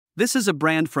This is a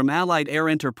brand from Allied Air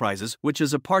Enterprises, which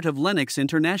is a part of Lennox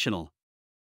International.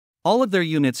 All of their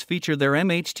units feature their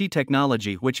MHT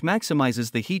technology, which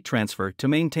maximizes the heat transfer to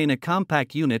maintain a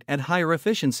compact unit at higher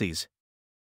efficiencies.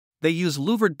 They use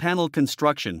louvered panel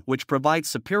construction, which provides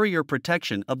superior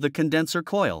protection of the condenser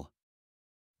coil.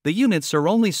 The units are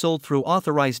only sold through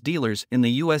authorized dealers in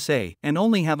the USA and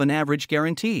only have an average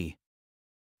guarantee.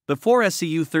 The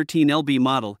 4SCU13LB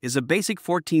model is a basic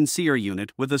 14-seer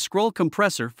unit with a scroll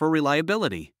compressor for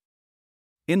reliability.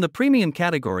 In the premium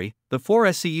category, the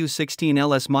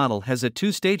 4SCU16LS model has a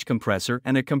 2-stage compressor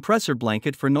and a compressor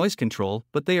blanket for noise control,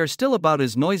 but they are still about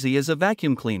as noisy as a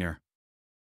vacuum cleaner.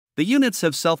 The units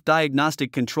have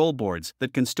self-diagnostic control boards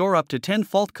that can store up to 10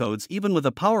 fault codes even with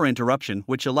a power interruption,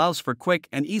 which allows for quick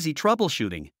and easy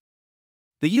troubleshooting.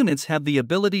 The units have the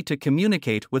ability to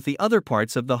communicate with the other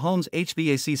parts of the home's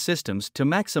HVAC systems to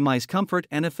maximize comfort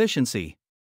and efficiency.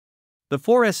 The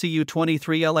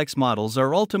 4SCU23LX models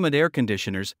are ultimate air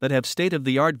conditioners that have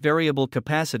state-of-the-art variable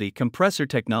capacity compressor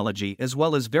technology as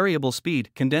well as variable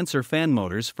speed condenser fan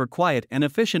motors for quiet and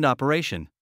efficient operation.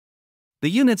 The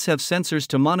units have sensors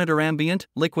to monitor ambient,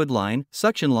 liquid line,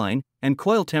 suction line, and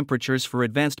coil temperatures for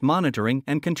advanced monitoring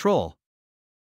and control.